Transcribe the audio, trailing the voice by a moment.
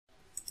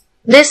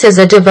This is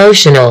a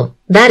devotional,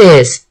 that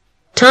is,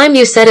 time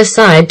you set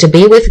aside to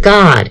be with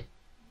God.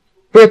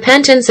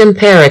 Repentance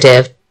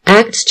imperative,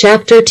 Acts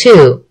chapter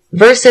 2,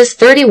 verses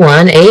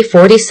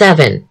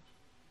 31-47.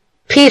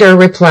 Peter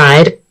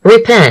replied,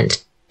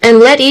 "Repent, and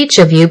let each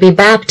of you be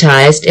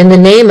baptized in the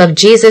name of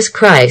Jesus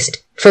Christ,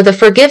 for the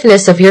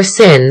forgiveness of your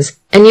sins,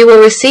 and you will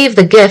receive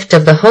the gift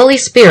of the Holy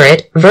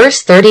Spirit."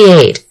 Verse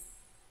 38.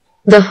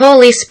 The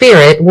Holy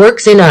Spirit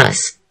works in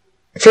us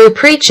through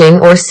preaching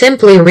or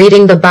simply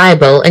reading the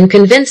Bible and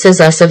convinces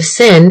us of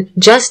sin,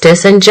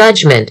 justice and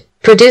judgment,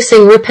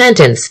 producing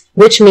repentance,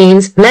 which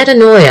means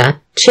metanoia,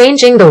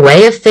 changing the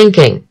way of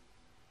thinking,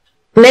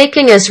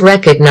 making us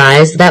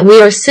recognize that we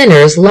are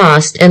sinners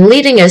lost and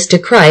leading us to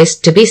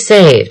Christ to be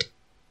saved.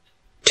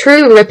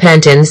 True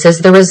repentance is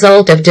the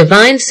result of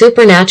divine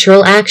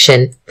supernatural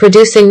action,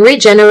 producing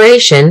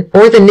regeneration,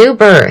 or the new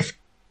birth.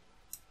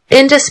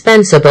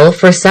 Indispensable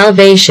for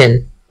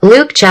salvation.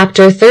 Luke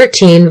chapter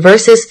 13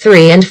 verses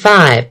 3 and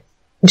 5.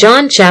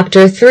 John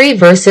chapter 3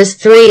 verses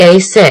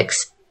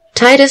 3a-6.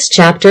 Titus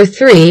chapter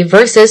 3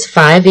 verses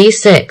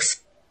 5e-6.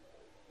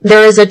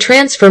 There is a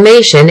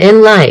transformation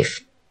in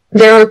life.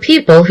 There are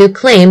people who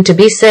claim to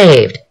be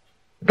saved,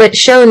 but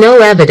show no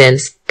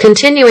evidence,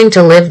 continuing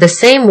to live the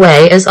same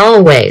way as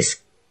always.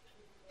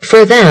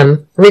 For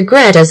them,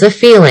 regret is a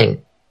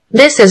feeling.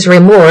 This is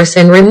remorse,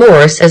 and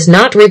remorse is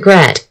not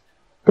regret.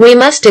 We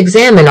must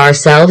examine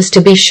ourselves to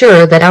be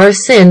sure that our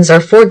sins are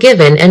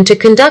forgiven and to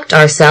conduct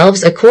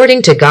ourselves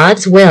according to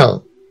God's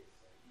will.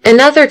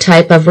 Another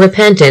type of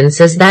repentance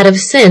is that of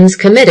sins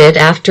committed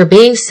after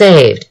being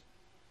saved,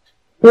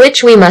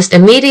 which we must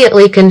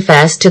immediately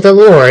confess to the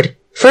Lord.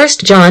 1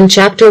 John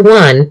chapter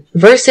 1,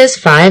 verses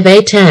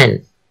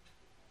 5a-10.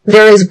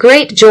 There is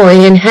great joy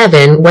in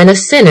heaven when a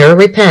sinner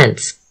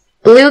repents.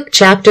 Luke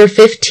chapter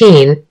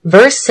 15,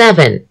 verse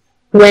 7.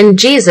 When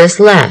Jesus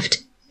left,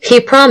 he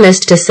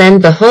promised to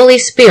send the Holy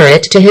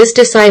Spirit to his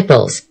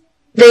disciples.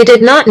 They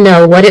did not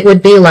know what it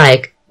would be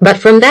like, but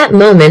from that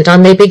moment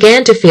on they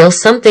began to feel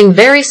something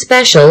very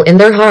special in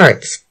their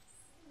hearts,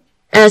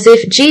 as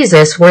if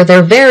Jesus were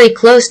there very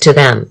close to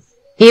them.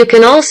 You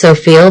can also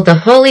feel the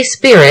Holy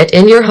Spirit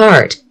in your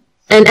heart,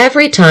 and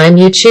every time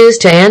you choose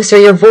to answer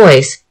your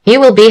voice,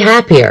 you will be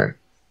happier.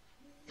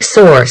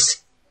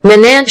 Source: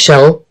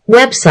 Financial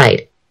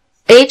Website,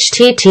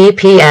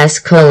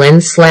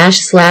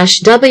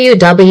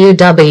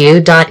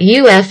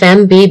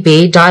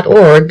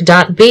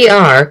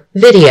 https://www.ufmbb.org.br.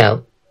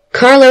 Video: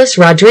 Carlos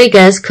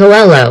Rodriguez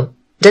Coelho,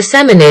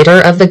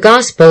 Disseminator of the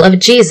Gospel of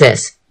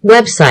Jesus.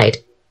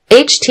 Website: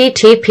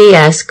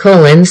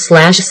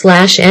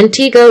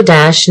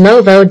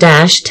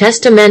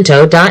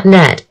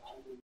 https://antigo-novo-testamento.net.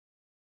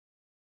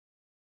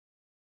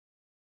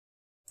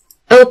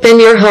 Open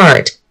your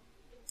heart.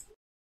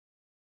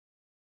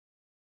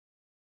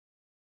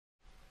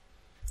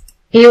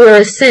 You are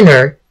a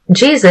sinner.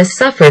 Jesus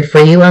suffered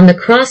for you on the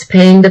cross,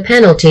 paying the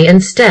penalty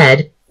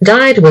instead,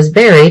 died, was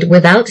buried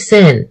without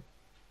sin.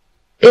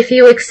 If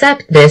you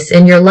accept this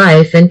in your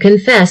life and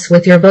confess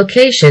with your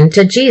vocation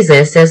to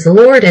Jesus as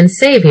Lord and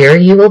Savior,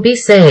 you will be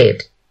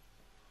saved.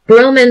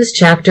 Romans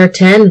chapter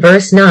 10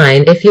 verse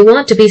 9. If you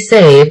want to be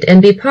saved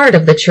and be part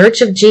of the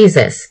Church of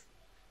Jesus,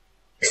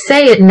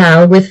 say it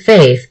now with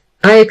faith: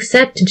 I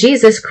accept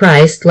Jesus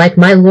Christ like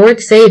my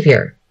Lord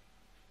Savior.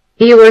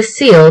 You are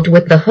sealed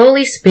with the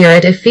Holy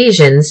Spirit.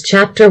 Ephesians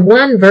chapter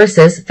 1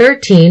 verses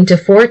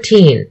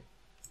 13-14.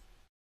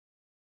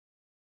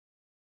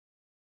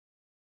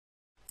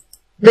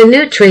 The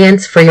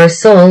nutrients for your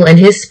soul and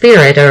His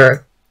Spirit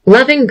are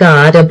loving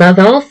God above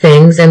all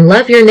things and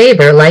love your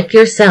neighbor like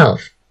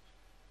yourself.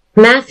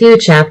 Matthew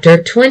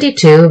chapter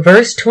 22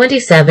 verse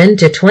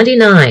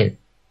 27-29.